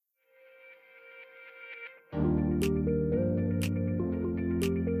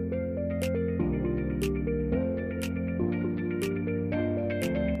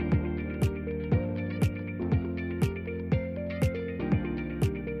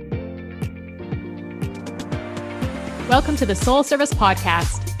Welcome to the Soul Service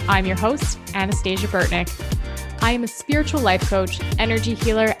Podcast. I'm your host, Anastasia Burtnick. I am a spiritual life coach, energy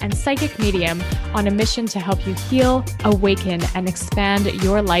healer, and psychic medium on a mission to help you heal, awaken, and expand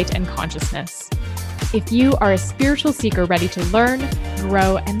your light and consciousness. If you are a spiritual seeker ready to learn,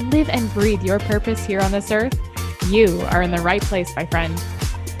 grow, and live and breathe your purpose here on this earth, you are in the right place, my friend.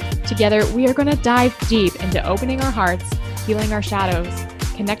 Together, we are going to dive deep into opening our hearts, healing our shadows,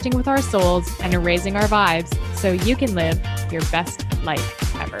 connecting with our souls, and erasing our vibes so you can live your best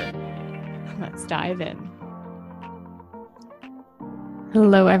life ever. Let's dive in.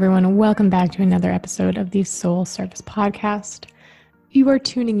 Hello, everyone. Welcome back to another episode of the Soul Service Podcast. You are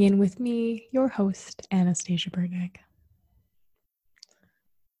tuning in with me, your host, Anastasia Burtnick.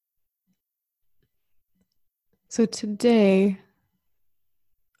 So today,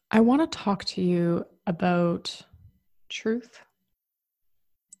 I want to talk to you about truth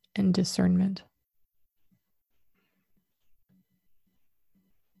and discernment.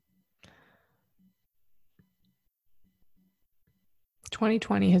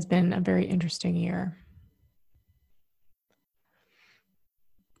 "2020 has been a very interesting year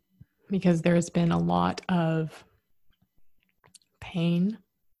because there's been a lot of pain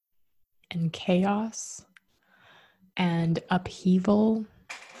and chaos and upheaval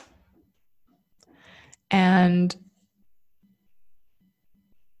and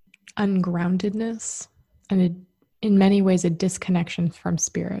ungroundedness, and in many ways a disconnection from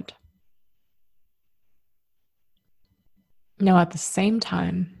spirit. Now, at the same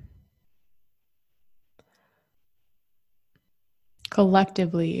time,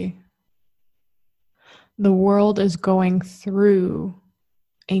 collectively, the world is going through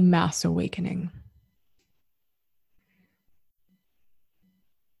a mass awakening.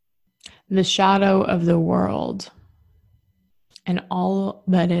 The shadow of the world and all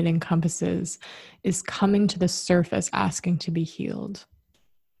that it encompasses is coming to the surface, asking to be healed.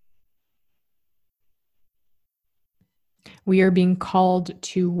 We are being called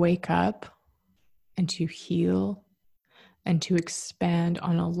to wake up and to heal and to expand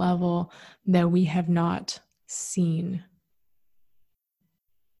on a level that we have not seen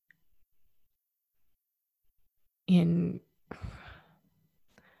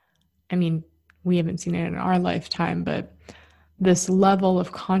we haven't seen it in our lifetime, but this level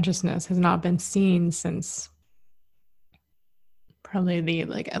of consciousness has not been seen since probably the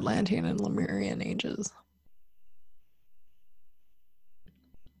Atlantean and Lemurian ages.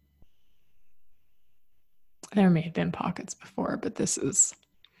 There may have been pockets before, but this is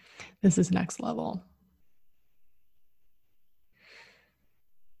next level.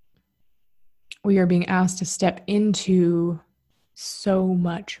 We are being asked to step into so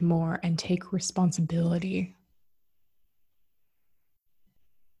much more and take responsibility.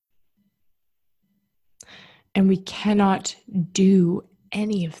 And we cannot do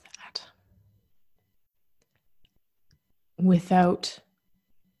any of that without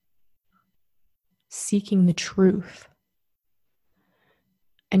seeking the truth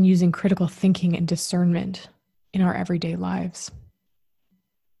and using critical thinking and discernment in our everyday lives.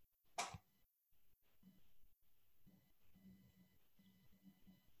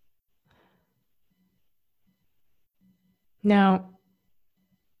 Now,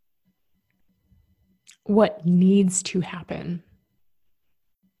 what needs to happen,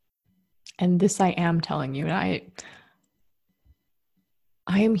 and this I am telling you, and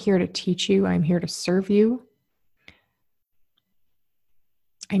I am here to teach you, I'm here to serve you,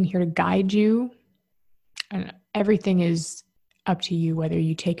 I'm here to guide you, and everything is up to you whether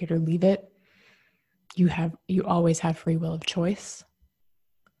you take it or leave it. You always have free will of choice.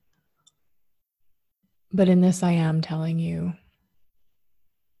 But in this, I am telling you,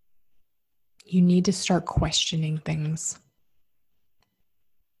 you need to start questioning things.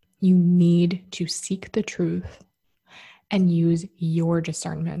 You need to seek the truth and use your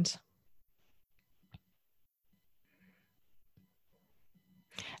discernment.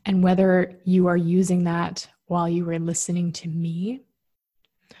 And whether you are using that while you were listening to me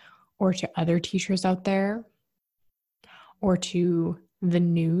or to other teachers out there or to the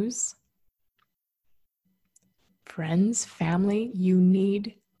news, friends, family, you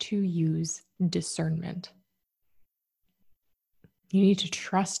need to use discernment. You need to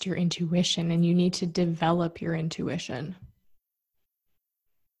trust your intuition and you need to develop your intuition.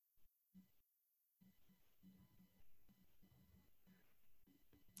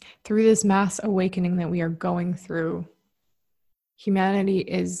 Through this mass awakening that we are going through, humanity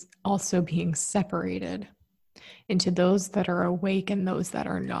is also being separated into those that are awake and those that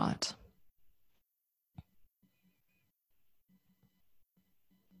are not.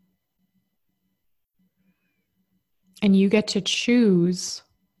 And you get to choose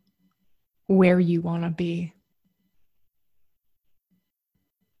where you want to be.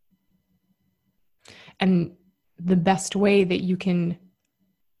 And the best way that you can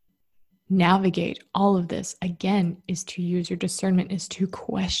navigate all of this, again, is to use your discernment, is to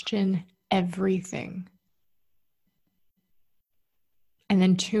question everything. And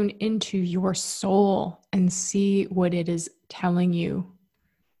then tune into your soul and see what it is telling you.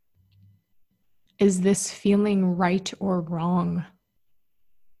 Is this feeling right or wrong?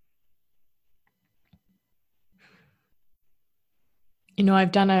 You know,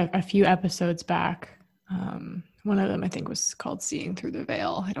 I've done a few episodes back. One of them I think was called Seeing Through the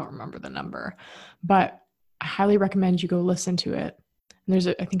Veil. I don't remember the number, but I highly recommend you go listen to it. And there's,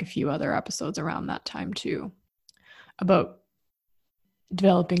 I think, a few other episodes around that time too, about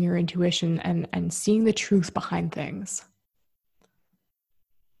developing your intuition and seeing the truth behind things.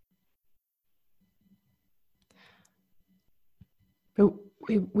 But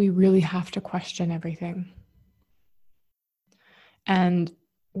we really have to question everything. And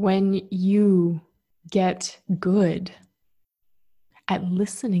when you get good at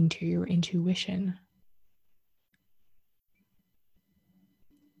listening to your intuition,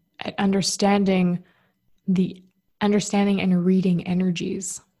 at understanding and reading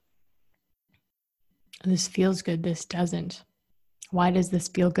energies. This feels good, this doesn't. Why does this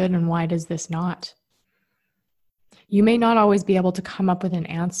feel good and why does this not? You may not always be able to come up with an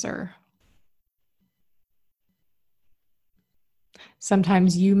answer.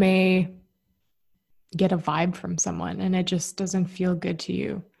 Sometimes you may get a vibe from someone and it just doesn't feel good to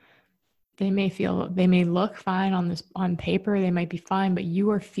you. They may look fine on paper, they might be fine, but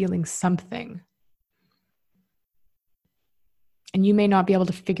you are feeling something. And you may not be able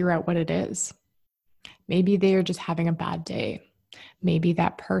to figure out what it is. Maybe they are just having a bad day. Maybe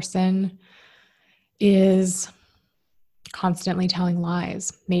that person is constantly telling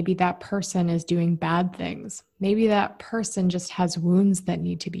lies. Maybe that person is doing bad things. Maybe that person just has wounds that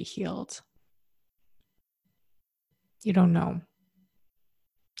need to be healed. You don't know.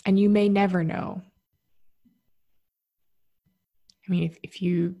 And you may never know. I mean, if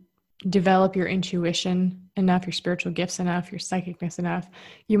you develop your intuition enough, your spiritual gifts enough, your psychicness enough,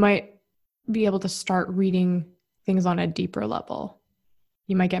 you might be able to start reading things on a deeper level.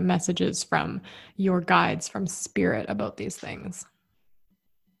 You might get messages from your guides, from spirit about these things.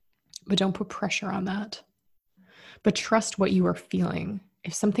 But don't put pressure on that. But trust what you are feeling.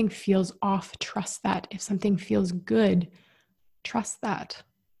 If something feels off, trust that. If something feels good, trust that.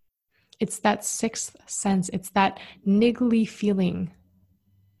 It's that sixth sense. It's that niggly feeling.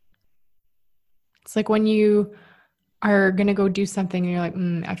 It's like when you are going to go do something and you're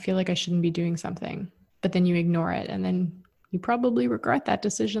like, I feel like I shouldn't be doing something, but then you ignore it and then you probably regret that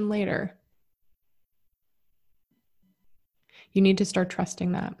decision later. You need to start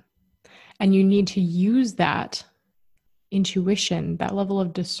trusting that. And you need to use that intuition, that level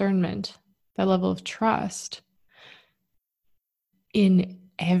of discernment, that level of trust in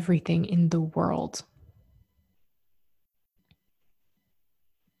everything in the world.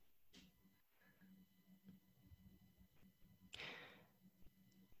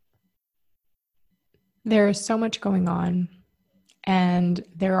 There is so much going on, and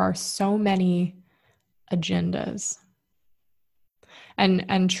there are so many agendas.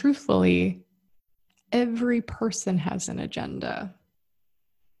 And truthfully, every person has an agenda.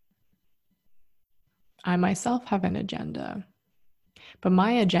 I myself have an agenda, but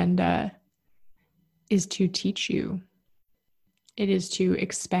my agenda is to teach you. It is to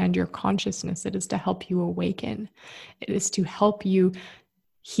expand your consciousness. It is to help you awaken. It is to help you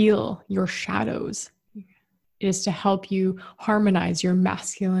heal your shadows. It is to help you harmonize your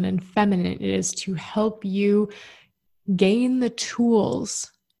masculine and feminine. It is to help you gain the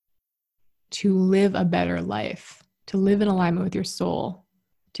tools to live a better life, to live in alignment with your soul,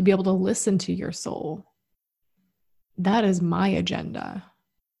 to be able to listen to your soul. That is my agenda.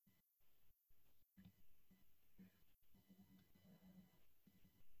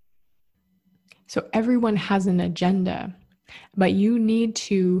 So everyone has an agenda, but you need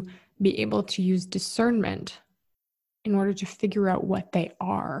to be able to use discernment in order to figure out what they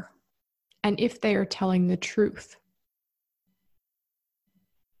are and if they are telling the truth.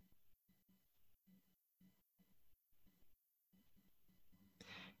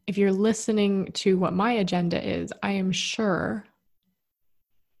 If you're listening to what my agenda is, I am sure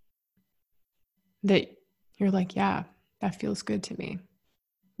that you're like, yeah, that feels good to me.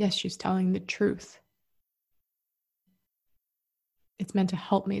 Yes, she's telling the truth. It's meant to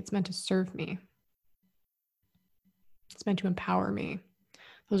help me. It's meant to serve me. It's meant to empower me.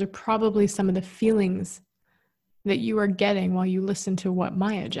 Those are probably some of the feelings that you are getting while you listen to what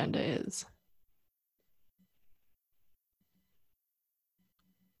my agenda is.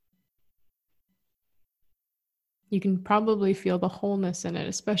 You can probably feel the wholeness in it,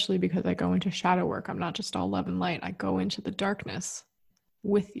 especially because I go into shadow work. I'm not just all love and light. I go into the darkness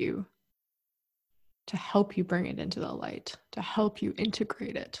with you to help you bring it into the light, to help you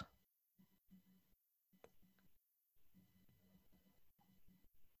integrate it.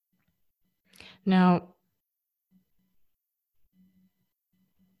 Now,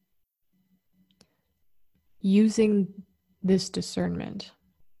 using this discernment,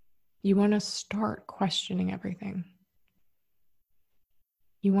 you want to start questioning everything.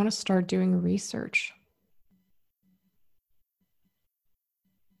 You want to start doing research.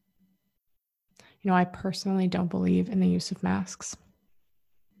 I personally don't believe in the use of masks.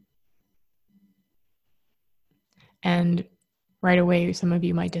 And right away, some of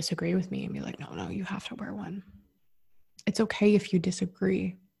you might disagree with me and be like, no, you have to wear one. It's okay if you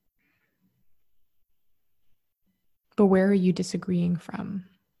disagree. But where are you disagreeing from?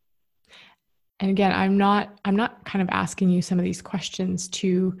 And again, I'm not kind of asking you some of these questions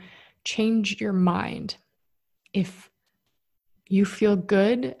to change your mind. If you feel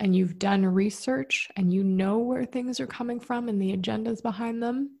good and you've done research and you know where things are coming from and the agendas behind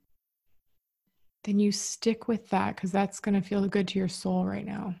them, then you stick with that, because that's going to feel good to your soul right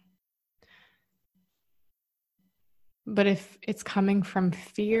now. But if it's coming from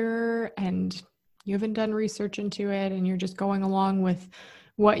fear and you haven't done research into it and you're just going along with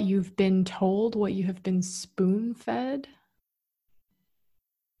what you've been told, what you have been spoon-fed,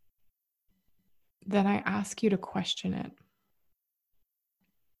 then I ask you to question it.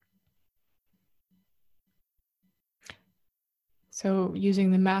 So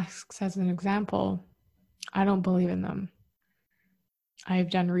using the masks as an example, I don't believe in them. I've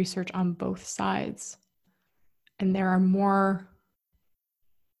done research on both sides, and there are more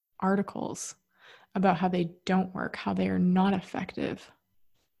articles about how they don't work, how they are not effective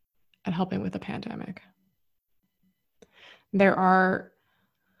at helping with the pandemic. There are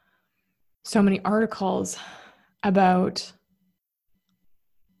so many articles about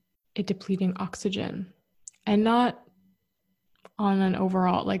it depleting oxygen, and not on an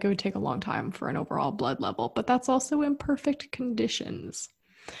overall, like it would take a long time for an overall blood level, but that's also in perfect conditions.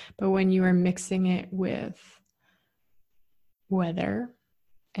 But when you are mixing it with weather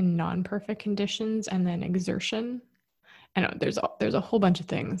and non-perfect conditions and then exertion, and there's a whole bunch of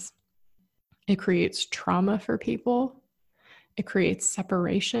things. It creates trauma for people. It creates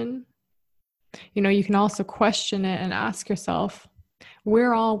separation. You can also question it and ask yourself,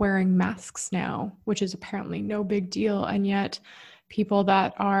 we're all wearing masks now, which is apparently no big deal. And yet people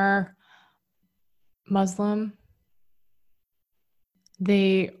that are Muslim,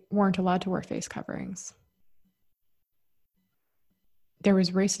 they weren't allowed to wear face coverings. There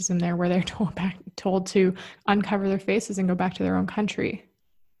was racism there where they're told to uncover their faces and go back to their own country.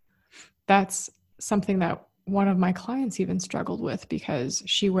 That's something that one of my clients even struggled with, because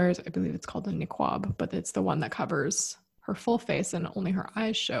she wears, I believe it's called a niqab, but it's the one that covers her full face and only her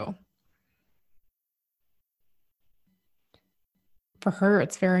eyes show. For her,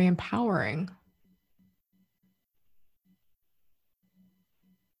 it's very empowering.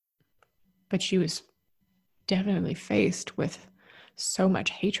 But she was definitely faced with so much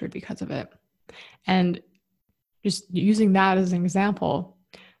hatred because of it. And just using that as an example,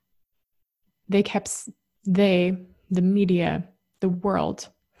 the media, the world,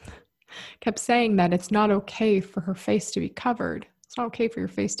 kept saying that it's not okay for her face to be covered. It's not okay for your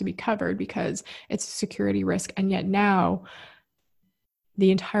face to be covered because it's a security risk. And yet now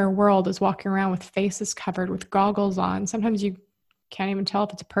the entire world is walking around with faces covered, with goggles on. Sometimes you can't even tell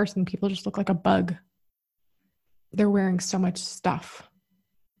if it's a person. People just look like a bug. They're wearing so much stuff.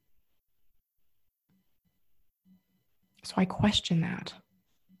 So I question that.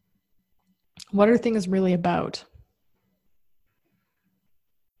 What are things really about?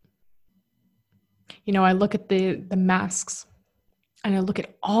 I look at the masks and I look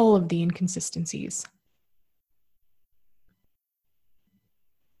at all of the inconsistencies.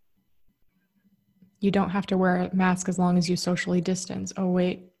 You don't have to wear a mask as long as you socially distance. Oh,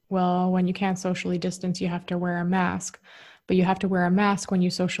 wait, well, when you can't socially distance, you have to wear a mask. But you have to wear a mask when you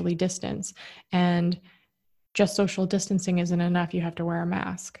socially distance. And just social distancing isn't enough. You have to wear a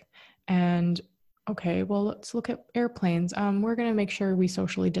mask. And okay, well, let's look at airplanes. We're going to make sure we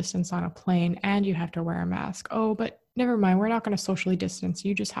socially distance on a plane, and you have to wear a mask. Oh, but never mind. We're not going to socially distance.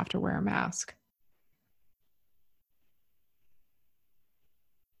 You just have to wear a mask.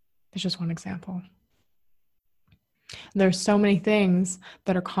 It's just one example. There's so many things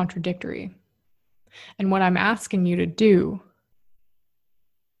that are contradictory. And what I'm asking you to do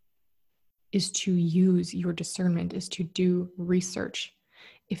is to use your discernment, is to do research.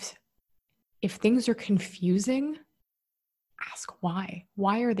 If things are confusing, ask why.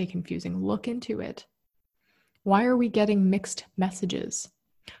 Why are they confusing? Look into it. Why are we getting mixed messages?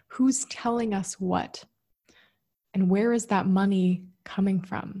 Who's telling us what? And where is that money coming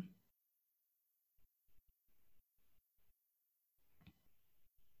from?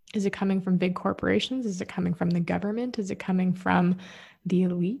 Is it coming from big corporations? Is it coming from the government? Is it coming from the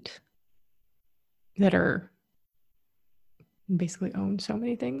elite that are basically own so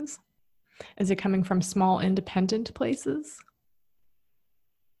many things? Is it coming from small independent places?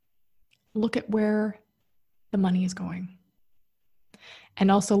 Look at where the money is going.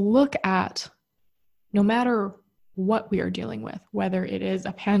 And also look at, no matter what we are dealing with, whether it is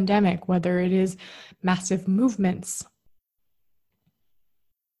a pandemic, whether it is massive movements,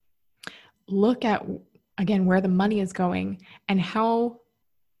 look at, again, where the money is going and how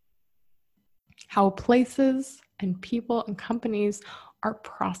places and people and companies are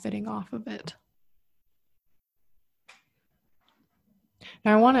profiting off of it.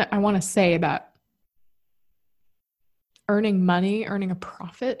 Now, I want to say that earning money, earning a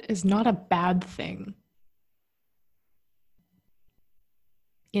profit is not a bad thing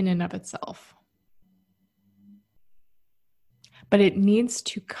in and of itself. But it needs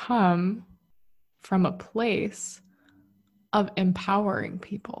to come from a place of empowering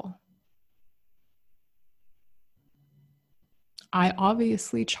people. I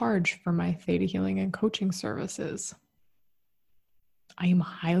obviously charge for my theta healing and coaching services. I am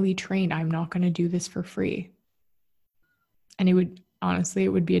highly trained. I'm not going to do this for free. And it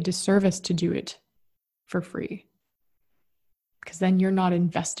would be a disservice to do it for free. Because then you're not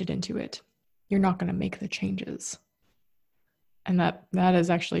invested into it. You're not going to make the changes. And that is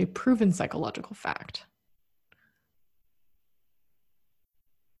actually a proven psychological fact.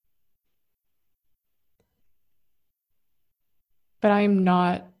 But I am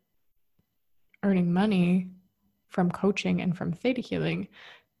not earning money from coaching and from theta healing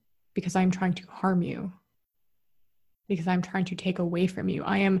because I'm trying to harm you, because I'm trying to take away from you.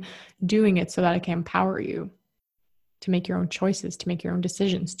 I am doing it so that I can empower you to make your own choices, to make your own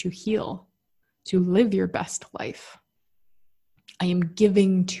decisions, to heal, to live your best life. I am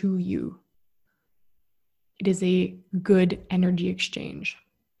giving to you. It is a good energy exchange.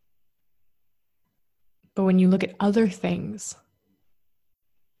 But when you look at other things,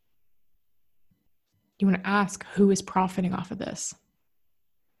 you want to ask, who is profiting off of this?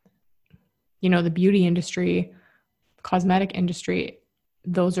 The beauty industry, cosmetic industry,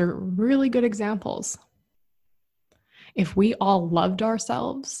 those are really good examples. If we all loved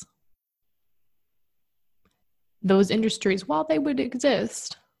ourselves, those industries, while they would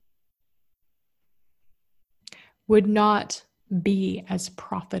exist, would not be as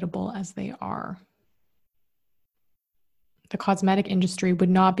profitable as they are. The cosmetic industry would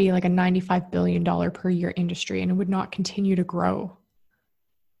not be like a $95 billion per year industry, and it would not continue to grow.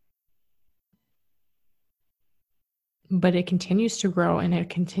 But it continues to grow, and it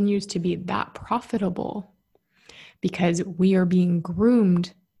continues to be that profitable because we are being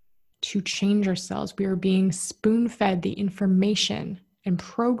groomed to change ourselves. We are being spoon-fed the information and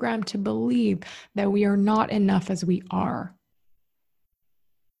programmed to believe that we are not enough as we are,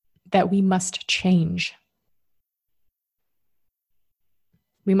 that we must change.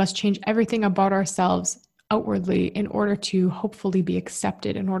 We must change everything about ourselves outwardly in order to hopefully be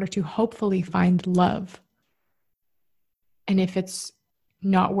accepted, in order to hopefully find love. And if it's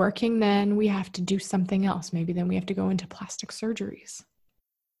not working, then we have to do something else. Maybe then we have to go into plastic surgeries.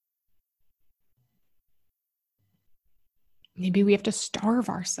 Maybe we have to starve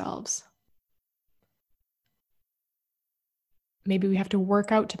ourselves. Maybe we have to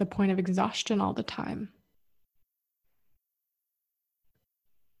work out to the point of exhaustion all the time.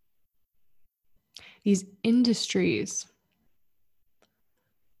 These industries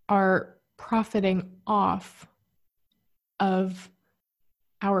are profiting off of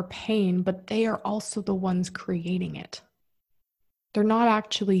our pain, but they are also the ones creating it. They're not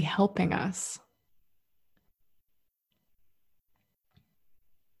actually helping us.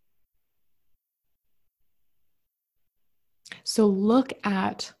 So look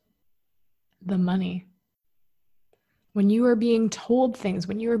at the money. When you are being told things,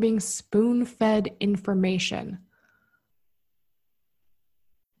 when you are being spoon-fed information,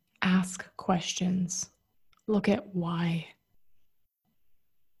 ask questions. Look at why.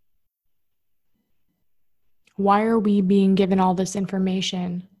 Why are we being given all this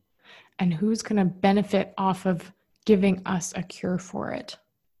information? And who's going to benefit off of giving us a cure for it?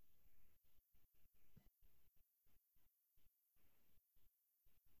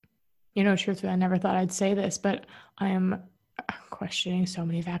 Truthfully, I never thought I'd say this, but I am questioning so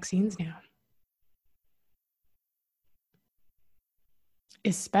many vaccines now.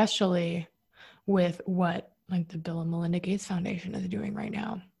 Especially with what like the Bill and Melinda Gates Foundation is doing right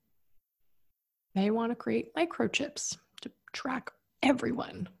now. They want to create microchips to track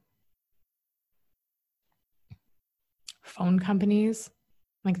everyone. Phone companies,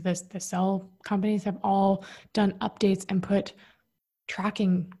 like the cell companies, have all done updates and put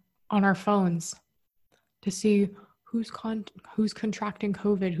tracking on our phones to see who's contracting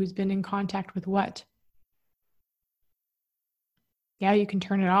COVID, who's been in contact with what. Yeah, you can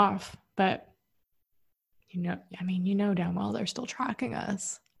turn it off, but damn well they're still tracking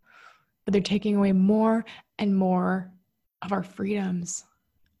us. But they're taking away more and more of our freedoms.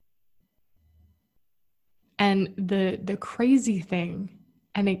 And the crazy thing,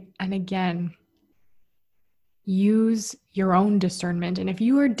 and again, use your own discernment. And if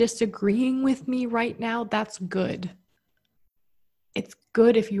you are disagreeing with me right now, that's good. It's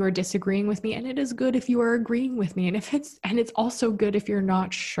good if you are disagreeing with me, and it is good if you are agreeing with me. And it's also good if you're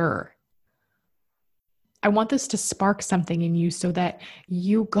not sure. I want this to spark something in you so that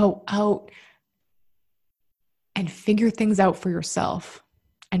you go out and figure things out for yourself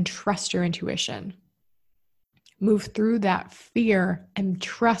and trust your intuition. Move through that fear and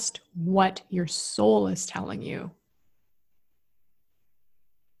trust what your soul is telling you.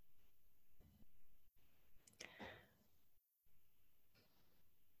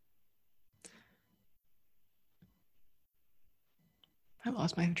 I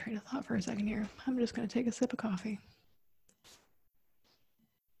lost my train of thought for a second here. I'm just going to take a sip of coffee.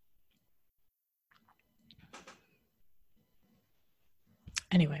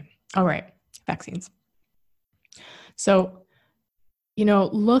 Anyway, all right, vaccines. So,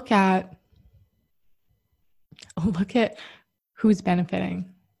 look at who's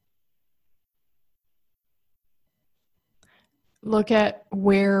benefiting. Look at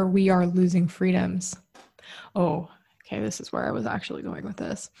where we are losing freedoms. Oh, okay, this is where I was actually going with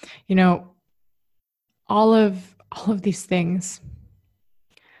this. All of these things,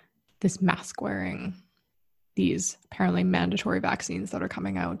 this mask wearing, these apparently mandatory vaccines that are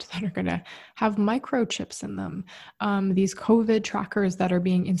coming out that are going to have microchips in them, these COVID trackers that are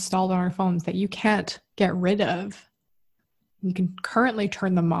being installed on our phones that you can't get rid of. You can currently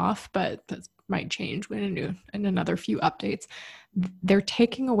turn them off, but that might change in another few updates. They're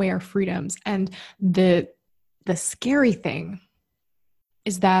taking away our freedoms. And the scary thing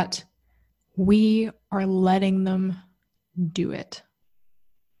is that we are letting them do it.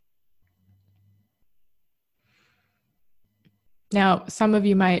 Now, some of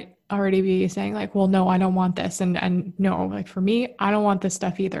you might already be saying like, well, no, I don't want this. And no, like for me, I don't want this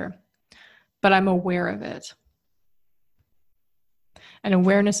stuff either, but I'm aware of it. And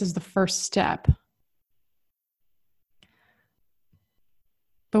awareness is the first step.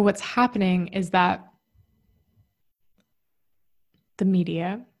 But what's happening is that the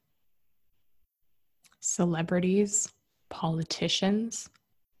media, celebrities, politicians,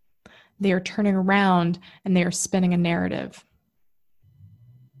 they are turning around and they are spinning a narrative.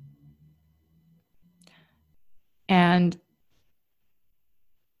 And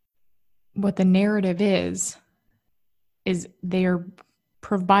what the narrative is they are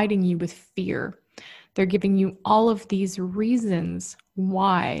providing you with fear. They're giving you all of these reasons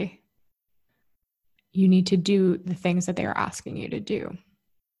why you need to do the things that they are asking you to do.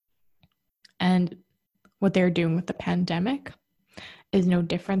 And what they're doing with the pandemic is no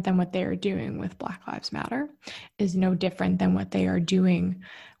different than what they are doing with Black Lives Matter, is no different than what they are doing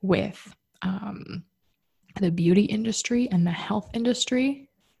with the beauty industry and the health industry.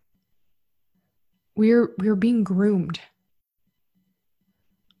 We're being groomed.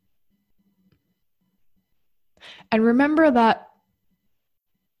 And remember that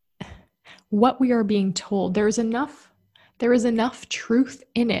what we are being told, there is enough truth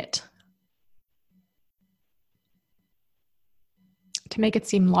in it to make it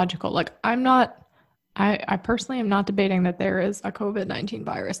seem logical. Like I personally am not debating that there is a COVID-19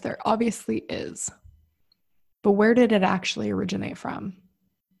 virus. There obviously is. But where did it actually originate from?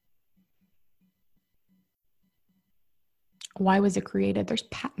 Why was it created? There's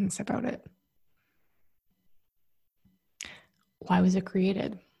patents about it. Why was it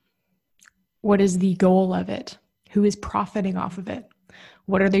created? What is the goal of it? Who is profiting off of it?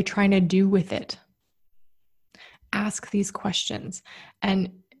 What are they trying to do with it? Ask these questions.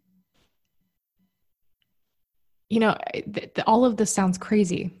 And, all of this sounds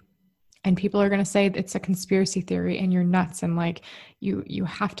crazy. And people are going to say it's a conspiracy theory and you're nuts. And like, you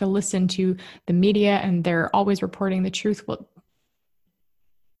have to listen to the media and they're always reporting the truth. Well,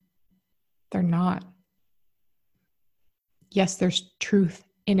 They're not. Yes, there's truth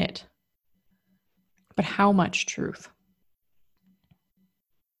in it, but how much truth?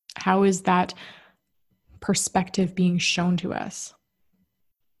 How is that perspective being shown to us?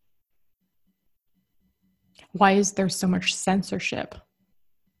 Why is there so much censorship?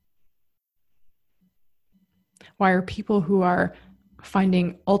 Why are people who are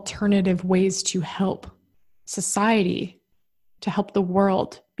finding alternative ways to help society, to help the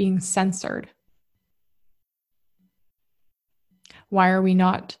world, being censored? Why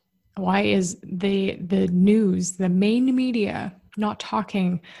is the news, the main media, not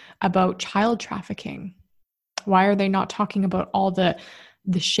talking about child trafficking? Why are they not talking about all the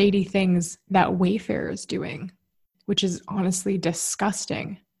shady things that Wayfair is doing, which is honestly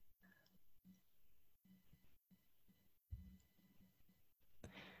disgusting?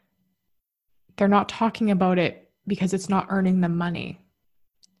 They're not talking about it because it's not earning them money.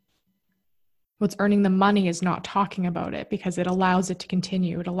 What's earning the money is not talking about it because it allows it to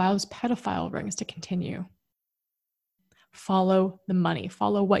continue. It allows pedophile rings to continue. Follow the money.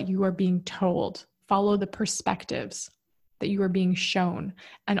 Follow what you are being told. Follow the perspectives that you are being shown,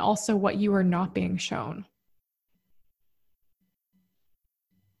 and also what you are not being shown.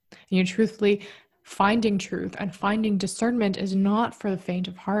 And truthfully, finding truth and finding discernment is not for the faint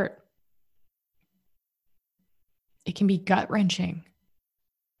of heart. It can be gut-wrenching.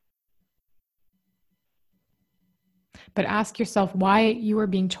 But ask yourself why you are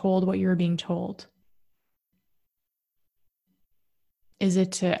being told what you are being told. Is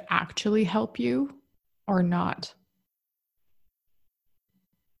it to actually help you or not?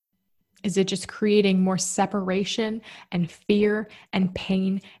 Is it just creating more separation and fear and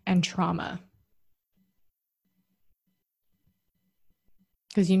pain and trauma?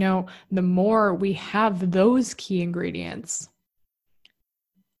 Because, the more we have those key ingredients,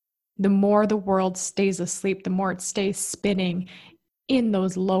 the more the world stays asleep, the more it stays spinning in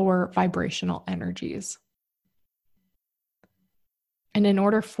those lower vibrational energies. And in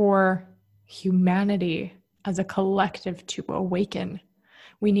order for humanity as a collective to awaken,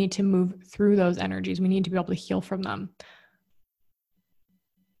 we need to move through those energies. We need to be able to heal from them.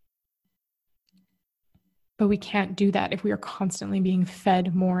 But we can't do that if we are constantly being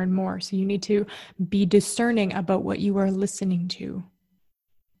fed more and more. So you need to be discerning about what you are listening to.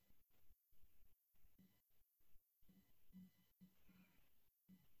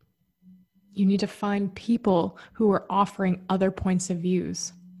 You need to find people who are offering other points of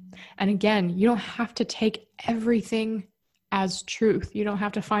views. And again, you don't have to take everything as truth. You don't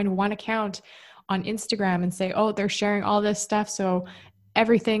have to find one account on Instagram and say, oh, they're sharing all this stuff, so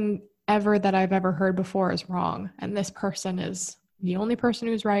everything ever that I've ever heard before is wrong. And this person is the only person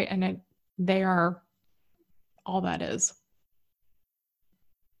who's right, and they are all that is.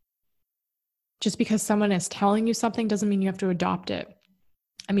 Just because someone is telling you something doesn't mean you have to adopt it.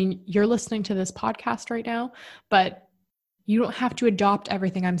 I mean, you're listening to this podcast right now, but you don't have to adopt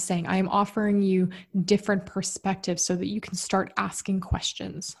everything I'm saying. I am offering you different perspectives so that you can start asking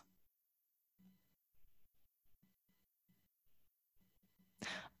questions.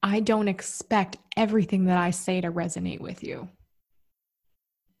 I don't expect everything that I say to resonate with you.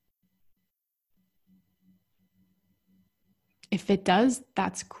 If it does,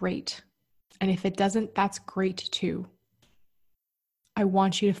 that's great. And if it doesn't, that's great too. I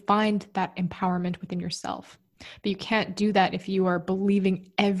want you to find that empowerment within yourself. But you can't do that if you are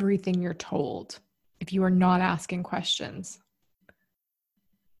believing everything you're told, if you are not asking questions.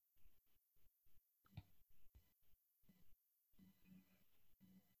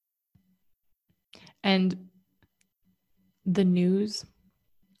 And the news,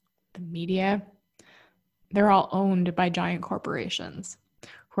 the media, they're all owned by giant corporations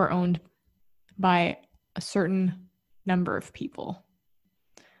who are owned by a certain number of people.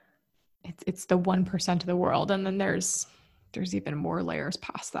 It's the 1% of the world. And then there's even more layers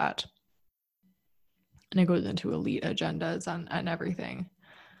past that. And it goes into elite agendas and everything.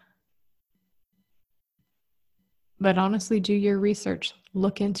 But honestly, do your research.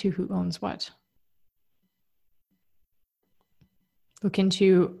 Look into who owns what. Look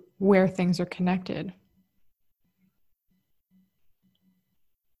into where things are connected.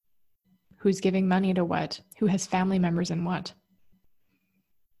 Who's giving money to what? Who has family members in what?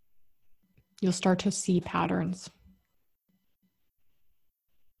 You'll start to see patterns.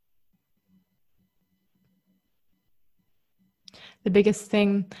 The biggest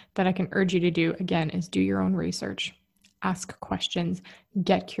thing that I can urge you to do, again, is do your own research. Ask questions,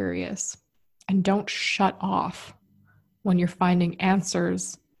 get curious, and don't shut off when you're finding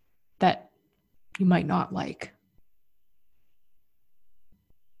answers that you might not like.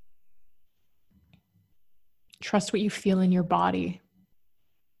 Trust what you feel in your body.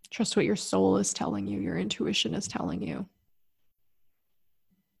 Trust what your soul is telling you, your intuition is telling you.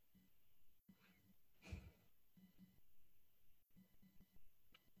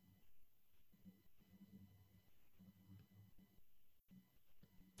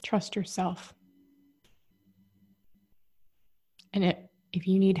 Trust yourself. And if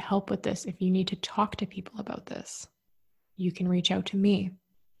you need help with this, if you need to talk to people about this, you can reach out to me.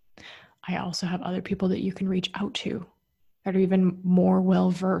 I also have other people that you can reach out to that are even more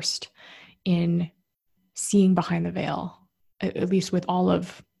well-versed in seeing behind the veil, at least with all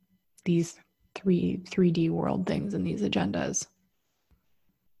of these 3D world things and these agendas.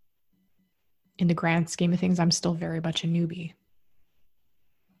 In the grand scheme of things, I'm still very much a newbie.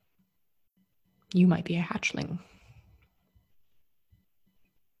 You might be a hatchling.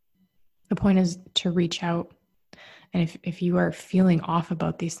 The point is to reach out. And if you are feeling off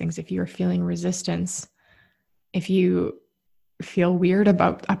about these things, if you are feeling resistance, if you feel weird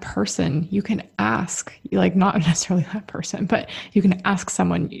about a person, you can ask, like not necessarily that person, but you can ask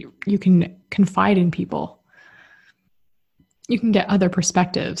someone, you can confide in people. You can get other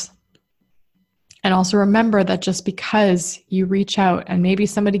perspectives. And also remember that just because you reach out and maybe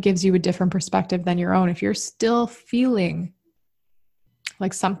somebody gives you a different perspective than your own, if you're still feeling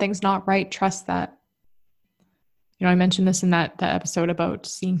like something's not right, trust that. You know, I mentioned this in that episode about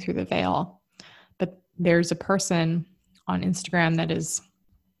seeing through the veil, but there's a person on Instagram that is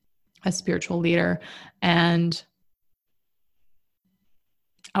a spiritual leader, and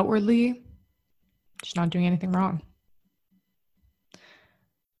outwardly, she's not doing anything wrong.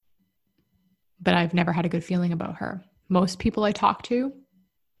 But I've never had a good feeling about her. Most people I talk to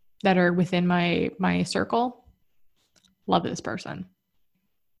that are within my circle love this person,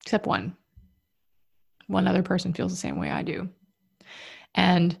 except one. One other person feels the same way I do.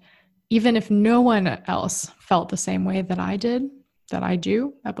 And even if no one else felt the same way that I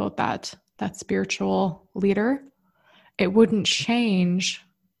do about that spiritual leader, it wouldn't change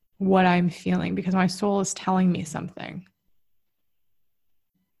what I'm feeling because my soul is telling me something.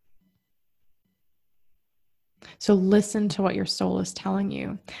 So listen to what your soul is telling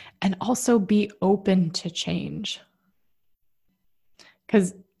you, and also be open to change.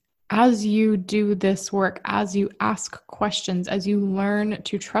 Because as you do this work, as you ask questions, as you learn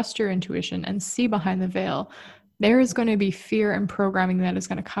to trust your intuition and see behind the veil, there is going to be fear and programming that is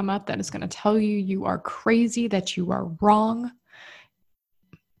going to come up that is going to tell you you are crazy, that you are wrong.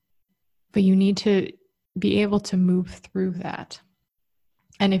 But you need to be able to move through that.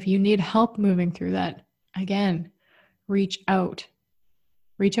 And if you need help moving through that, again, reach out.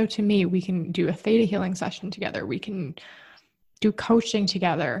 Reach out to me. We can do a theta healing session together. We can do coaching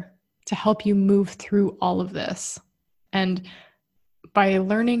together to help you move through all of this. And by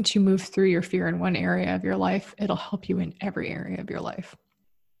learning to move through your fear in one area of your life, it'll help you in every area of your life.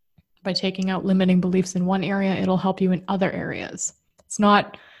 By taking out limiting beliefs in one area, it'll help you in other areas. It's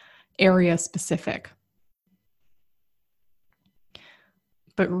not area specific.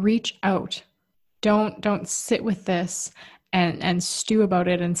 But reach out. Don't sit with this and stew about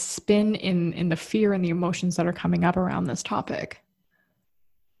it and spin in the fear and the emotions that are coming up around this topic.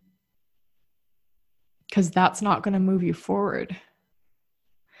 Because that's not going to move you forward.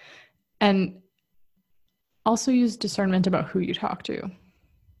 And also use discernment about who you talk to.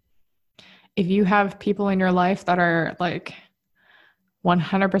 If you have people in your life that are like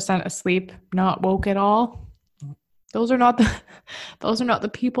 100% asleep, not woke at all, those are not the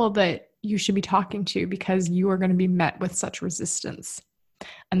people that you should be talking to, because you are going to be met with such resistance.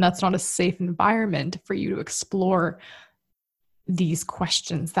 And that's not a safe environment for you to explore these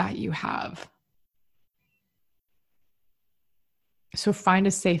questions that you have. So find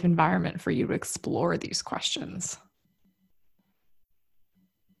a safe environment for you to explore these questions.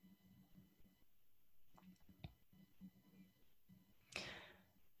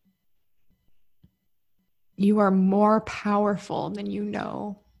 You are more powerful than you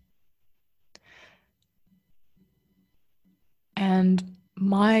know. And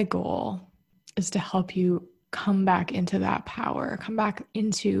my goal is to help you come back into that power, come back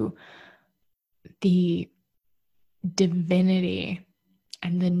into the divinity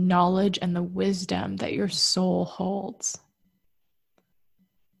and the knowledge and the wisdom that your soul holds,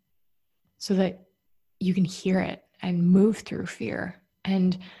 so that you can hear it and move through fear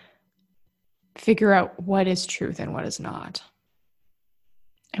and figure out what is truth and what is not,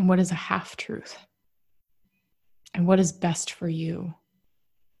 and what is a half truth, and what is best for you.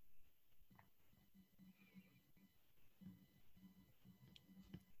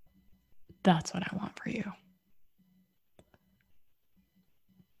 That's what I want for you.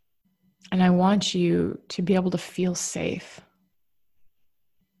 And And I want you to be able to feel safe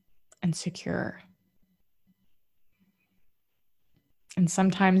and secure. And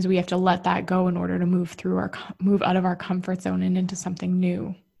sometimes we have to let that go in order to move out of our comfort zone and into something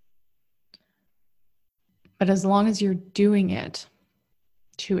new. But as long as you're doing it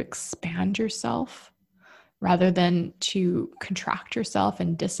to expand yourself rather than to contract yourself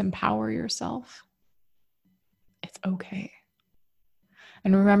and disempower yourself, it's okay.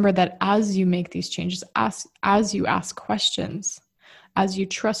 And remember that as you make these changes, as you ask questions, as you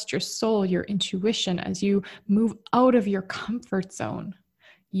trust your soul, your intuition, as you move out of your comfort zone,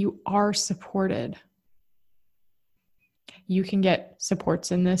 you are supported. You can get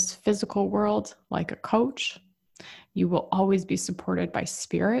supports in this physical world like a coach. You will always be supported by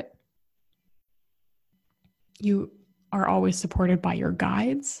spirit. You are always supported by your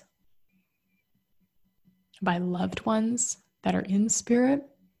guides, by loved ones that are in spirit.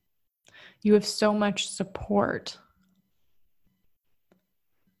 You have so much support.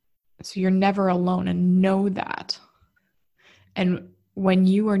 So you're never alone, and know that. And when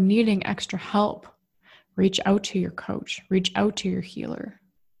you are needing extra help, reach out to your coach, reach out to your healer,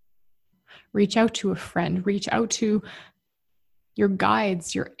 reach out to a friend, reach out to your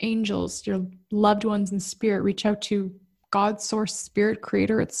guides, your angels, your loved ones in spirit, reach out to God, source, spirit,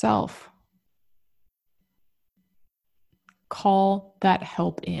 creator itself. Call that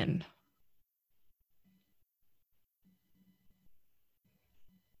help in.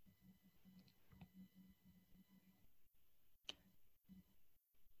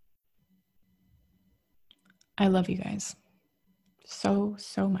 I love you guys so,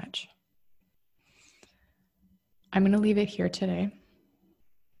 so much. I'm going to leave it here today.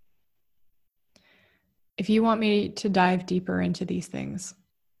 If you want me to dive deeper into these things,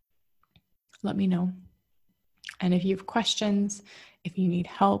 let me know. And if you have questions, if you need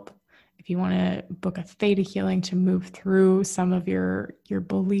help, if you want to book a theta healing to move through some of your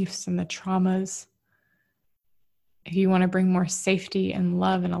beliefs and the traumas, if you want to bring more safety and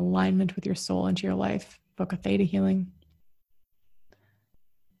love and alignment with your soul into your life, book a theta healing.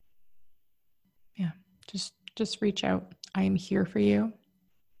 Yeah, just reach out. I am here for you.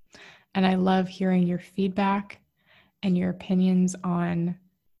 And I love hearing your feedback and your opinions on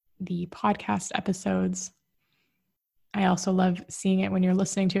the podcast episodes. I also love seeing it when you're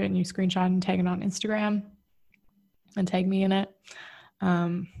listening to it and you screenshot and tag it on Instagram and tag me in it.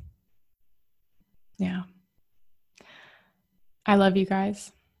 Yeah. I love you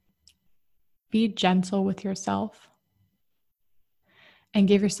guys. Be gentle with yourself and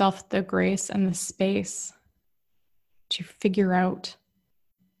give yourself the grace and the space to figure out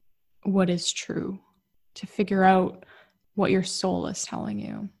what is true, to figure out what your soul is telling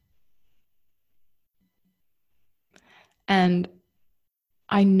you. And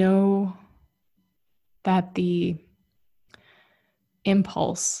I know that the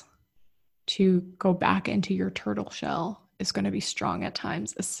impulse to go back into your turtle shell is going to be strong at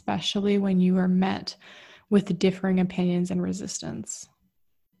times, especially when you are met with differing opinions and resistance.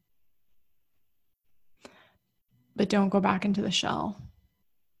 But don't go back into the shell.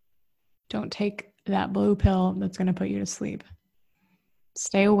 Don't take that blue pill that's going to put you to sleep.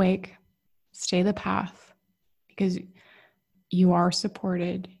 Stay awake, stay the path, because you are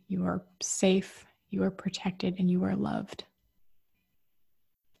supported, you are safe, you are protected, and you are loved.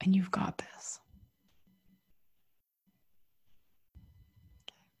 And you've got this.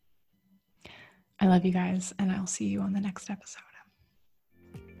 I love you guys, and I'll see you on the next episode.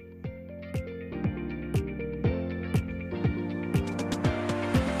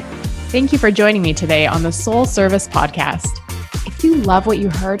 Thank you for joining me today on the Soul Service Podcast. If you love what you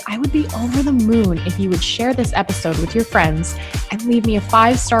heard, I would be over the moon if you would share this episode with your friends and leave me a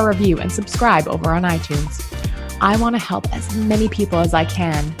 5-star review and subscribe over on iTunes. I want to help as many people as I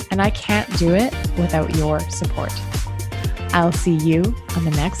can, and I can't do it without your support. I'll see you on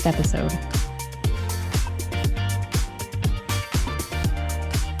the next episode.